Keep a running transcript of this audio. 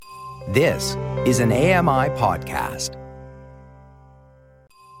This is an AMI podcast.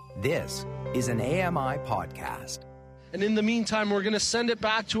 This is an AMI podcast. And in the meantime, we're going to send it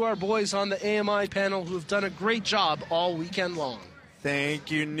back to our boys on the AMI panel who have done a great job all weekend long. Thank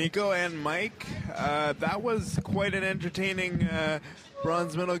you, Nico and Mike. That was quite an entertaining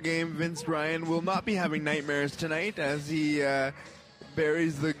bronze medal game. Vince Ryan will not be having nightmares tonight as he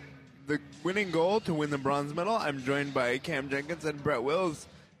buries the winning goal to win the bronze medal. I'm joined by Cam Jenkins and Brett Wills.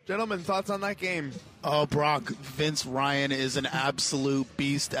 Gentlemen, thoughts on that game? Oh, Brock, Vince Ryan is an absolute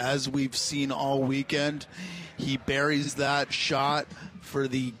beast, as we've seen all weekend. He buries that shot for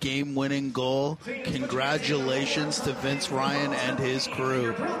the game-winning goal. Congratulations to Vince Ryan and his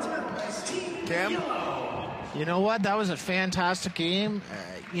crew. Cam? You know what? That was a fantastic game.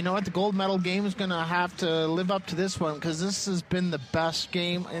 You know what? The gold medal game is going to have to live up to this one because this has been the best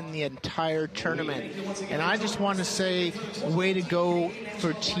game in the entire tournament. And I just want to say, way to go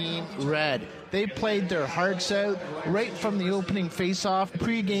for Team Red. They played their hearts out right from the opening face-off.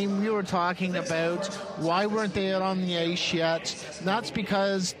 Pre-game, we were talking about why weren't they out on the ice yet. And that's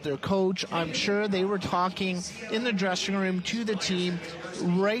because their coach, I'm sure they were talking in the dressing room to the team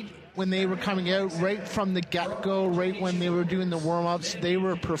right when they were coming out, right from the get-go, right when they were doing the warm-ups. They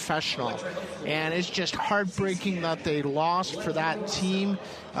were professional. And it's just heartbreaking that they lost for that team.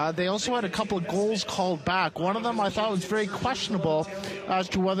 They also had a couple of goals called back. One of them I thought was very questionable as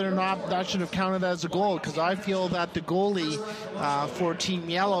to whether or not that should have counted as a goal, because I feel that the goalie for Team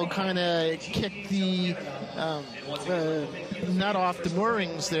Yellow kind of kicked the net off the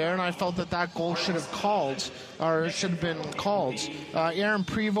moorings there, and I felt that goal should have been called. Aaron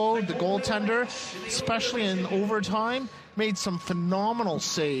Prevost, the goaltender, especially in overtime, made some phenomenal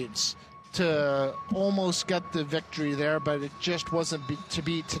saves to almost get the victory there, but it just wasn't to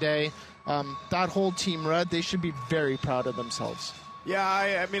beat today. That whole Team Red, they should be very proud of themselves. Yeah,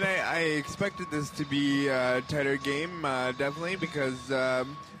 I mean, I expected this to be a tighter game, definitely, because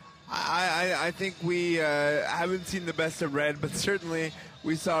I think we haven't seen the best of Red, but certainly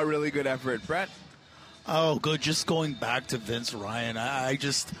we saw a really good effort. Brett? Oh, good. Just going back to Vince Ryan,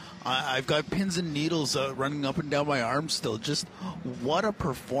 I've got pins and needles running up and down my arms still. Just what a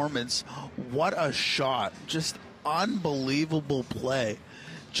performance. What a shot. Just unbelievable play.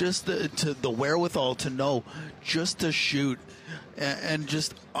 Just the wherewithal to know just to shoot and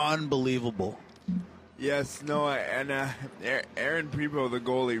just unbelievable. Yes, no, and Aaron Prevost, the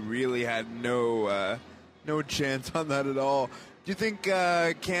goalie, really had no chance on that at all. Do you think,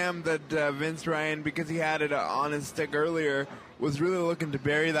 Cam, that Vince Ryan, because he had it on his stick earlier, was really looking to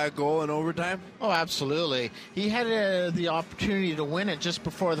bury that goal in overtime? Oh, absolutely. He had the opportunity to win it just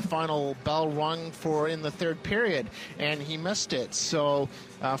before the final bell rung in the third period, and he missed it. So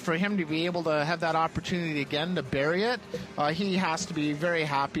for him to be able to have that opportunity again to bury it, he has to be very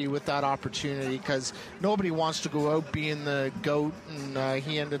happy with that opportunity because nobody wants to go out being the GOAT, and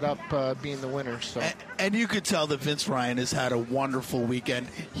he ended up being the winner. So. And you could tell that Vince Ryan has had a wonderful weekend.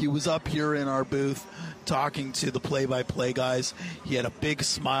 He was up here in our booth talking to the play-by-play guys. He had a big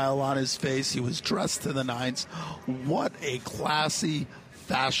smile on his face. He was dressed to the nines. What a classy,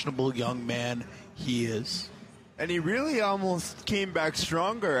 fashionable young man he is. And he really almost came back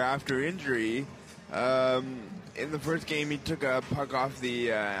stronger after injury. In the first game, he took a puck off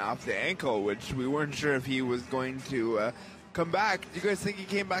the ankle, which we weren't sure if he was going to come back. Do you guys think he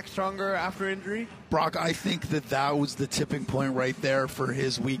came back stronger after injury? Brock, I think that was the tipping point right there for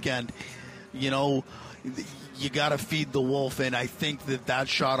his weekend. You know, you got to feed the wolf, and I think that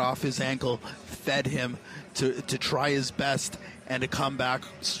shot off his ankle fed him to try his best and to come back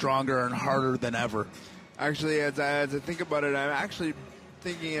stronger and harder than ever. Actually, as I think about it, I'm actually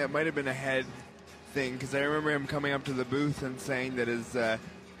thinking it might have been a head thing, because I remember him coming up to the booth and saying that his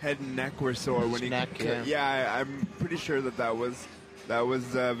head and neck were sore when he. Yeah, I'm pretty sure that was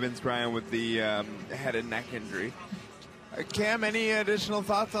Vince Ryan with the head and neck injury. Cam, any additional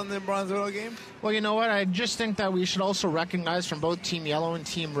thoughts on the bronze medal game? Well, you know what? I just think that we should also recognize from both Team Yellow and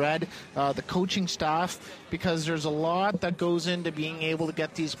Team Red the coaching staff, because there's a lot that goes into being able to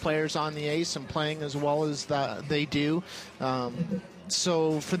get these players on the ice and playing as well as they do.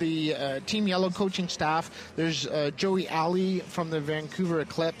 So for the Team Yellow coaching staff, there's Joey Alley from the Vancouver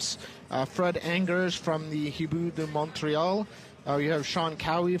Eclipse, Fred Angers from the Hibou de Montreal. You have Sean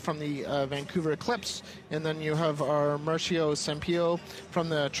Cowie from the Vancouver Eclipse, and then you have our Marcio Sampio from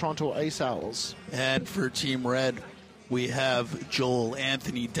the Toronto Ice Owls. And for Team Red, we have Joel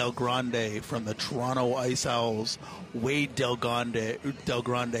Anthony Del Grande from the Toronto Ice Owls, Wade Del Grande,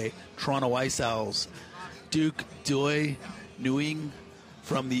 Toronto Ice Owls, Duke Doi Nguyen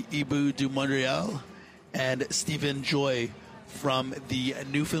from the Hibou de Montreal, and Stephen Joy from the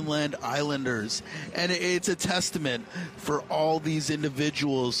Newfoundland Islanders. And it's a testament for all these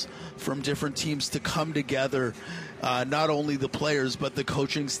individuals from different teams to come together, not only the players but the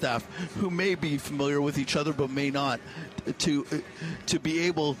coaching staff, who may be familiar with each other but may not, to be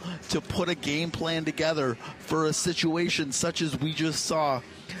able to put a game plan together for a situation such as we just saw,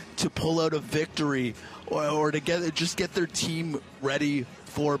 to pull out a victory or to get their team ready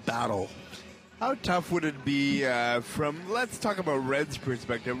for battle. How tough would it be let's talk about Red's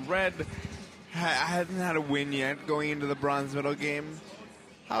perspective. Red hasn't had a win yet going into the bronze medal game.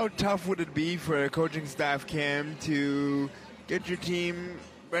 How tough would it be for a coaching staff, Cam, to get your team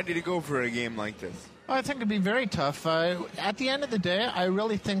ready to go for a game like this? I think it'd be very tough. At the end of the day, I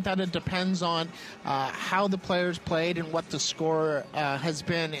really think that it depends on how the players played and what the score has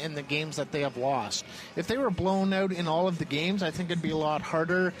been in the games that they have lost. If they were blown out in all of the games, I think it'd be a lot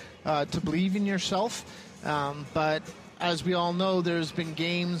harder to believe in yourself. But as we all know, there's been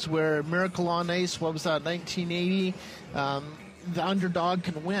games where Miracle on Ice, what was that, 1980? The underdog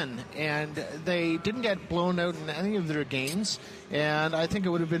can win, and they didn't get blown out in any of their games, and I think it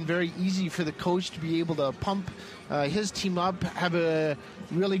would have been very easy for the coach to be able to pump his team up, have a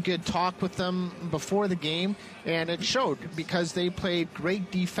really good talk with them before the game, and it showed because they played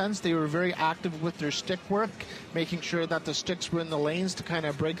great defense. They were very active with their stick work, making sure that the sticks were in the lanes to kind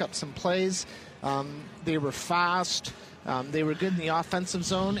of break up some plays. They were fast. They were good in the offensive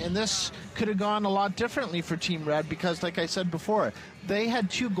zone, and this could have gone a lot differently for Team Red because, like I said before, they had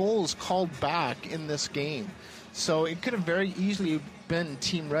 2 goals called back in this game. So it could have very easily been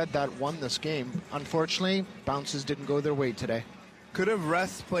Team Red that won this game. Unfortunately, bounces didn't go their way today. Could have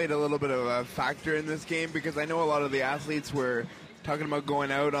rest played a little bit of a factor in this game? Because I know a lot of the athletes were talking about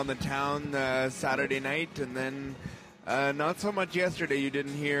going out on the town Saturday night, and then not so much yesterday. You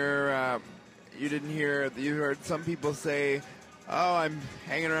heard some people say, oh, I'm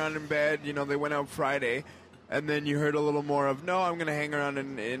hanging around in bed. They went out Friday. And then you heard a little more of, no, I'm going to hang around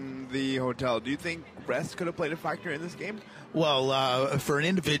in the hotel. Do you think rest could have played a factor in this game? Well, for an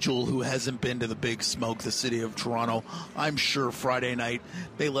individual who hasn't been to the Big Smoke, the city of Toronto, I'm sure Friday night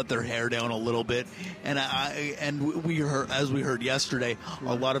they let their hair down a little bit. And we heard, as we heard yesterday,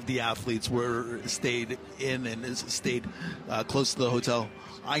 a lot of the athletes stayed in and stayed close to the hotel.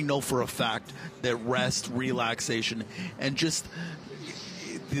 I know for a fact that rest, relaxation, and just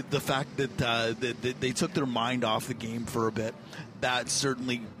the fact that they took their mind off the game for a bit, that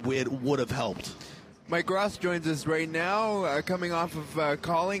certainly would have helped. Mike Ross joins us right now, coming off of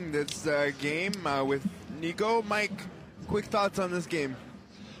calling this game with Nico. Mike, quick thoughts on this game?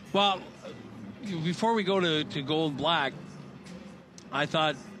 Well, before we go to Gold Black, I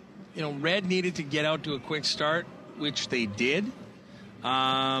thought, Red needed to get out to a quick start, which they did.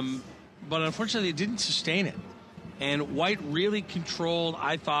 But unfortunately, they didn't sustain it. And White really controlled,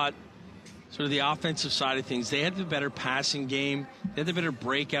 I thought, sort of the offensive side of things. They had the better passing game. They had the better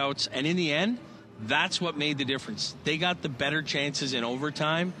breakouts. And in the end, that's what made the difference. They got the better chances in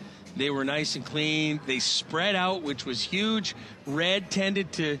overtime. They were nice and clean. They spread out, which was huge. Red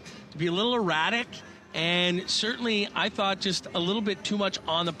tended to be a little erratic. And certainly, I thought just a little bit too much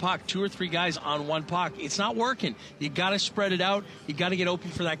on the puck. 2 or 3 guys on one puck. It's not working. You got to spread it out. You got to get open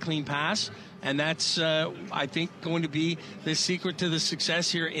for that clean pass. And that's, I think, going to be the secret to the success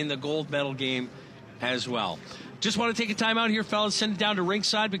here in the gold medal game as well. Just want to take a time out here, fellas. Send it down to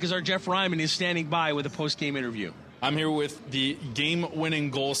ringside because our Jeff Ryman is standing by with a post-game interview. I'm here with the game-winning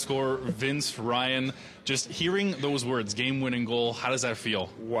goal scorer, Vince Ryan. Just hearing those words, game-winning goal, how does that feel?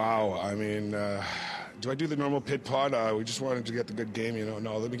 Wow. I mean, do I do the normal pit pod? We just wanted to get the good game,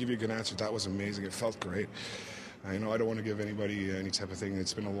 No, let me give you a good answer. That was amazing. It felt great. I don't want to give anybody any type of thing.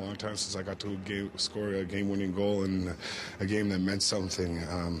 It's been a long time since I got to score a game-winning goal in a game that meant something.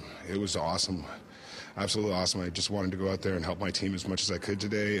 It was awesome. Absolutely awesome. I just wanted to go out there and help my team as much as I could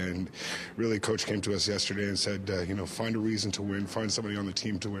today. And really, Coach came to us yesterday and said, find a reason to win, find somebody on the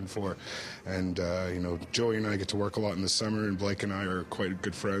team to win for. And, Joey and I get to work a lot in the summer, and Blake and I are quite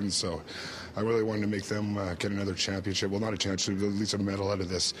good friends. So I really wanted to make them get another championship. Well, not a championship, but at least a medal out of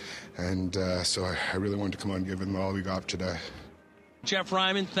this. And so I really wanted to come on and give them all we got today. Jeff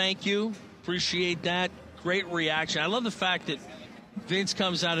Ryman, thank you. Appreciate that. Great reaction. I love the fact that Vince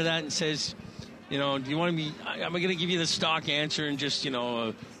comes out of that and says, do you want me? I'm going to give you the stock answer and just,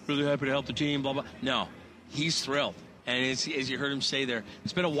 really happy to help the team, blah, blah. No, he's thrilled. And as you heard him say there,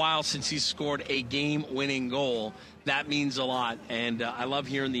 it's been a while since he's scored a game-winning goal. That means a lot. And I love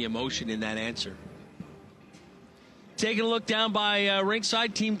hearing the emotion in that answer. Taking a look down by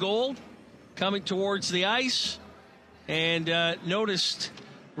ringside, Team Gold coming towards the ice. And noticed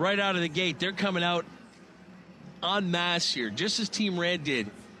right out of the gate, they're coming out en masse here, just as Team Red did.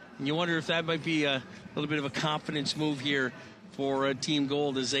 And you wonder if that might be a little bit of a confidence move here for Team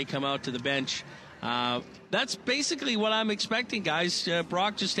Gold as they come out to the bench. That's basically what I'm expecting, guys.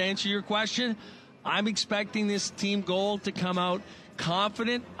 Brock, just to answer your question, I'm expecting this Team Gold to come out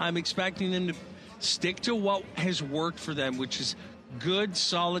confident. I'm expecting them to stick to what has worked for them, which is good,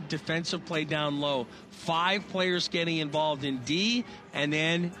 solid defensive play down low. 5 players getting involved in D and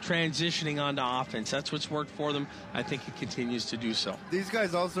then transitioning onto offense. That's what's worked for them. I think it continues to do so. These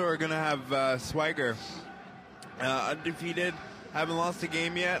guys also are going to have swagger. Undefeated, haven't lost a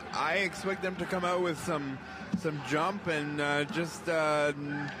game yet. I expect them to come out with some jump and just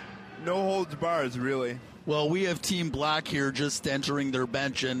no holds bars, really. Well, we have Team Black here just entering their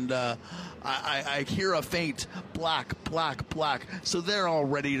bench, and I hear a faint black. So they're all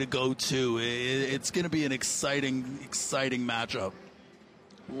ready to go, too. It's going to be an exciting matchup.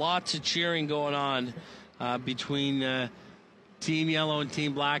 Lots of cheering going on between Team Yellow and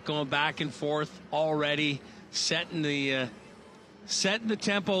Team Black, going back and forth already, setting the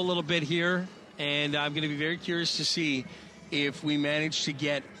tempo a little bit here. And I'm going to be very curious to see if we manage to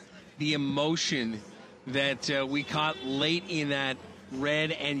get the emotion that we caught late in that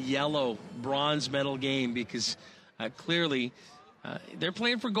red and yellow bronze medal game, because clearly they're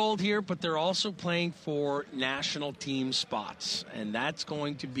playing for gold here, but they're also playing for national team spots, and that's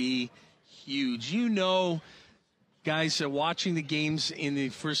going to be huge. You know, guys, watching the games in the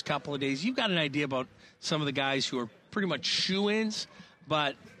first couple of days, you've got an idea about some of the guys who are pretty much shoo-ins,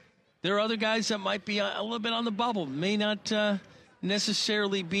 but there are other guys that might be a little bit on the bubble, may not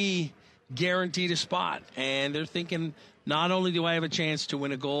necessarily be guaranteed a spot, and they're thinking, not only do I have a chance to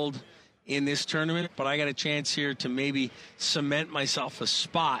win a gold in this tournament, but I got a chance here to maybe cement myself a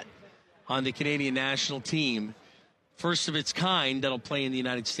spot on the Canadian national team, first of its kind, that'll play in the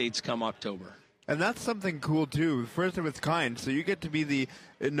United States come October. And that's something cool, too. First of its kind. So you get to be the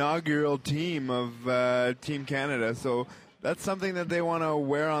inaugural team of Team Canada. So that's something that they want to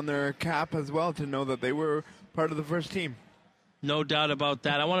wear on their cap as well, to know that they were part of the first team. No doubt about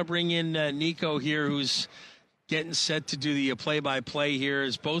that. I want to bring in Nico here, who's getting set to do the play-by-play here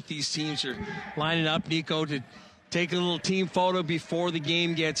as both these teams are lining up. Nico, to take a little team photo before the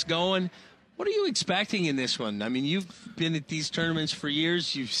game gets going. What are you expecting in this one? I mean, you've been at these tournaments for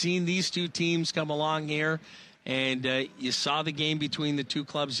years. You've seen these two teams come along here, and you saw the game between the two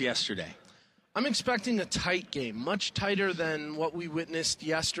clubs yesterday. I'm expecting a tight game, much tighter than what we witnessed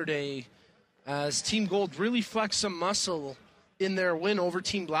yesterday, as Team Gold really flexed some muscle in their win over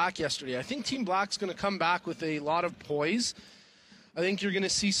Team Black yesterday. I think Team Black's going to come back with a lot of poise. I think you're going to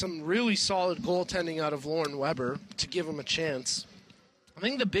see some really solid goaltending out of Lauren Weber to give them a chance. I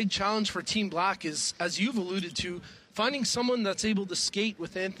think the big challenge for Team Black is, as you've alluded to, finding someone that's able to skate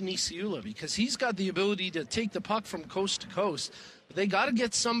with Anthony Ciula, because he's got the ability to take the puck from coast to coast. But they got to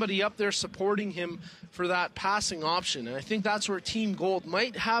get somebody up there supporting him for that passing option. And I think that's where Team Gold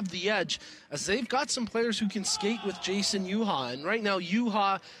might have the edge, as they've got some players who can skate with Jason Yuha. And right now,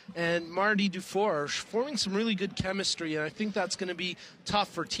 Yuha and Marty Dufour are forming some really good chemistry, and I think that's going to be tough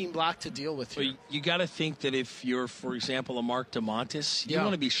for Team Black to deal with here. Well, you got to think that if you're, for example, a Mark DeMontis, you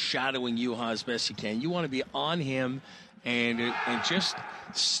want to be shadowing Yuha as best you can. You want to be on him and just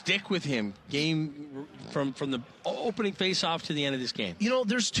stick with him game from the opening face-off to the end of this game. You know,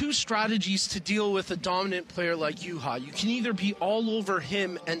 there's two strategies to deal with a dominant player like Yuha. You can either be all over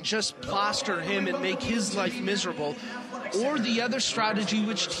him and just plaster him and make his life miserable, or the other strategy,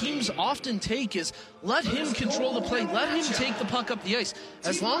 which teams often take, is let him control the play, let him take the puck up the ice.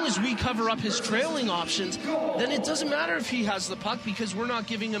 As long as we cover up his trailing options, then it doesn't matter if he has the puck, because we're not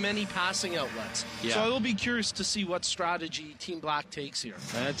giving him any passing outlets. Yeah. So I will be curious to see what strategy Team Black takes here.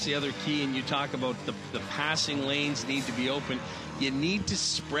 That's the other key, and you talk about the passing lanes need to be open. You need to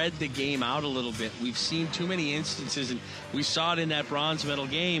spread the game out a little bit. We've seen too many instances, and we saw it in that bronze medal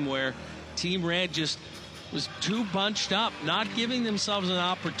game where Team Red just was too bunched up, not giving themselves an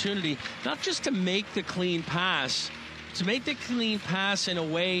opportunity, not just to make the clean pass, to make the clean pass in a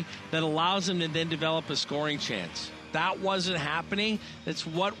way that allows them to then develop a scoring chance. That wasn't happening. That's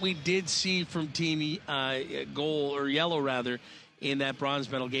what we did see from Team Gold, or Yellow rather, in that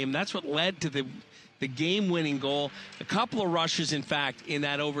bronze medal game. That's what led to the game-winning goal. A couple of rushes, in fact, in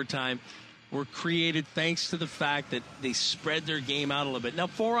that overtime were created thanks to the fact that they spread their game out a little bit. Now,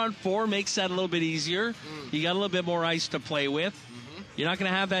 4-on-4 makes that a little bit easier. You got a little bit more ice to play with. You're not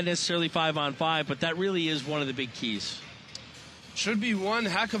going to have that necessarily 5-on-5, but that really is one of the big keys. Should be one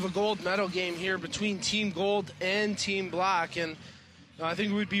heck of a gold medal game here between Team Gold and Team Black. And, I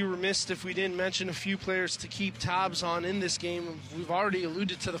think we'd be remiss if we didn't mention a few players to keep tabs on in this game. We've already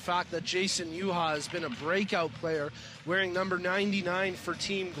alluded to the fact that Jason Yuha has been a breakout player, wearing number 99 for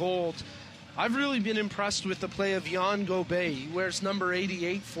Team Gold. I've really been impressed with the play of Jan Gobet. He wears number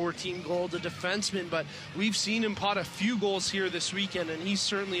 88 for Team Gold, a defenseman, but we've seen him pot a few goals here this weekend, and he's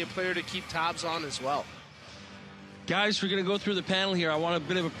certainly a player to keep tabs on as well. Guys, we're going to go through the panel here. I want a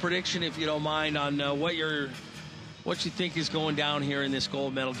bit of a prediction, if you don't mind, on what you think is going down here in this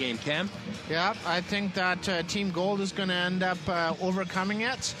gold medal game. Cam? Yeah, I think that Team Gold is going to end up overcoming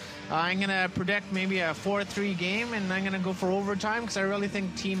it. I'm going to predict maybe a 4-3 game, and I'm going to go for overtime because I really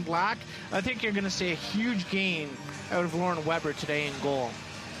think Team Black, I think you're going to see a huge gain out of Lauren Weber today in goal.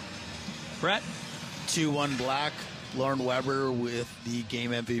 Brett? 2-1 Black. Lauren Weber with the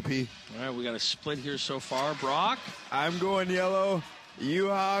game MVP. All right, we got a split here so far. Brock? I'm going yellow.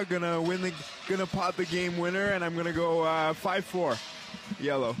 Yuha gonna pot the game winner, and I'm gonna go 5-4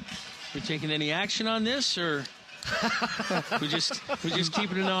 yellow. We taking any action on this, or we just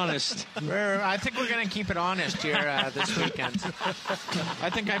keeping it honest? I think we're gonna keep it honest here this weekend. I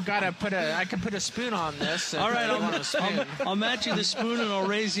think I can put a spoon on this. All right, I'll match you the spoon and I'll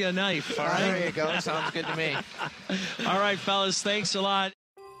raise you a knife. All right, there you go. Sounds good to me. All right, fellas, thanks a lot.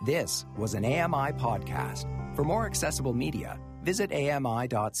 This was an AMI podcast. For more accessible media, visit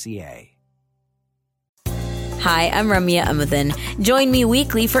ami.ca. Hi, I'm Ramya Amudan. Join me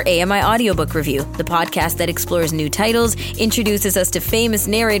weekly for AMI Audiobook Review, the podcast that explores new titles, introduces us to famous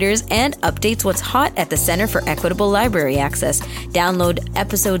narrators, and updates what's hot at the Center for Equitable Library Access. Download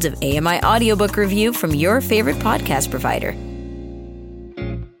episodes of AMI Audiobook Review from your favorite podcast provider.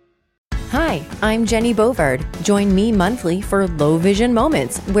 Hi, I'm Jenny Bovard. Join me monthly for Low Vision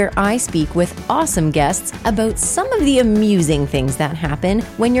Moments, where I speak with awesome guests about some of the amusing things that happen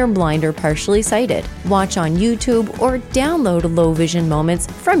when you're blind or partially sighted. Watch on YouTube or download Low Vision Moments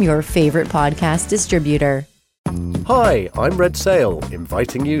from your favorite podcast distributor. Hi, I'm Red Sail,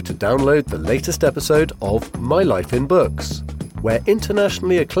 inviting you to download the latest episode of My Life in Books, where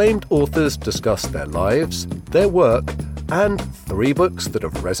internationally acclaimed authors discuss their lives, their work, and 3 books that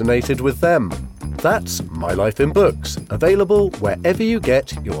have resonated with them. That's My Life in Books, available wherever you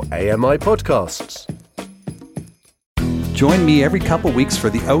get your AMI podcasts. Join me every couple weeks for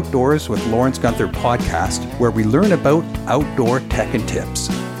the Outdoors with Lawrence Gunther podcast, where we learn about outdoor tech and tips.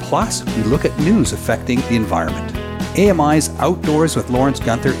 Plus, we look at news affecting the environment. AMI's Outdoors with Lawrence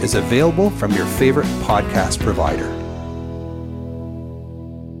Gunther is available from your favorite podcast provider.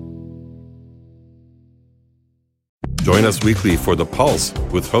 Join us weekly for The Pulse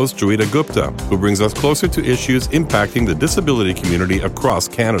with host Joeita Gupta, who brings us closer to issues impacting the disability community across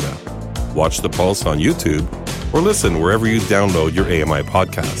Canada. Watch The Pulse on YouTube or listen wherever you download your AMI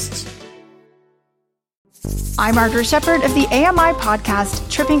podcasts. I'm Margaret Shepard of the AMI podcast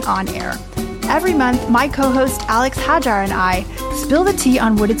Tripping On Air. Every month, my co-host Alex Hajar and I spill the tea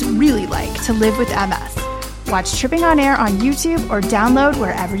on what it's really like to live with MS. Watch Tripping On Air on YouTube or download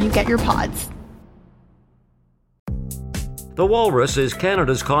wherever you get your pods. The Walrus is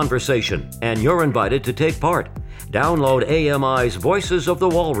Canada's conversation, and you're invited to take part. Download AMI's Voices of the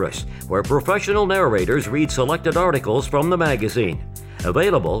Walrus, where professional narrators read selected articles from the magazine.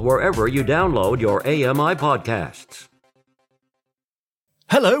 Available wherever you download your AMI podcasts.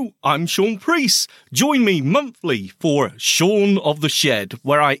 Hello, I'm Sean Priest. Join me monthly for Shaun of the Shed,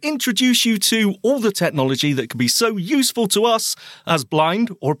 where I introduce you to all the technology that can be so useful to us as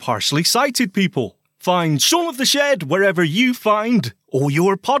blind or partially sighted people. Find Shaun of the Shed wherever you find all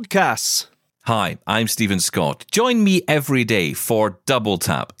your podcasts. Hi, I'm Stephen Scott. Join me every day for Double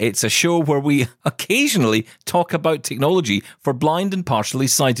Tap. It's a show where we occasionally talk about technology for blind and partially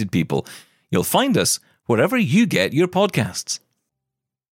sighted people. You'll find us wherever you get your podcasts.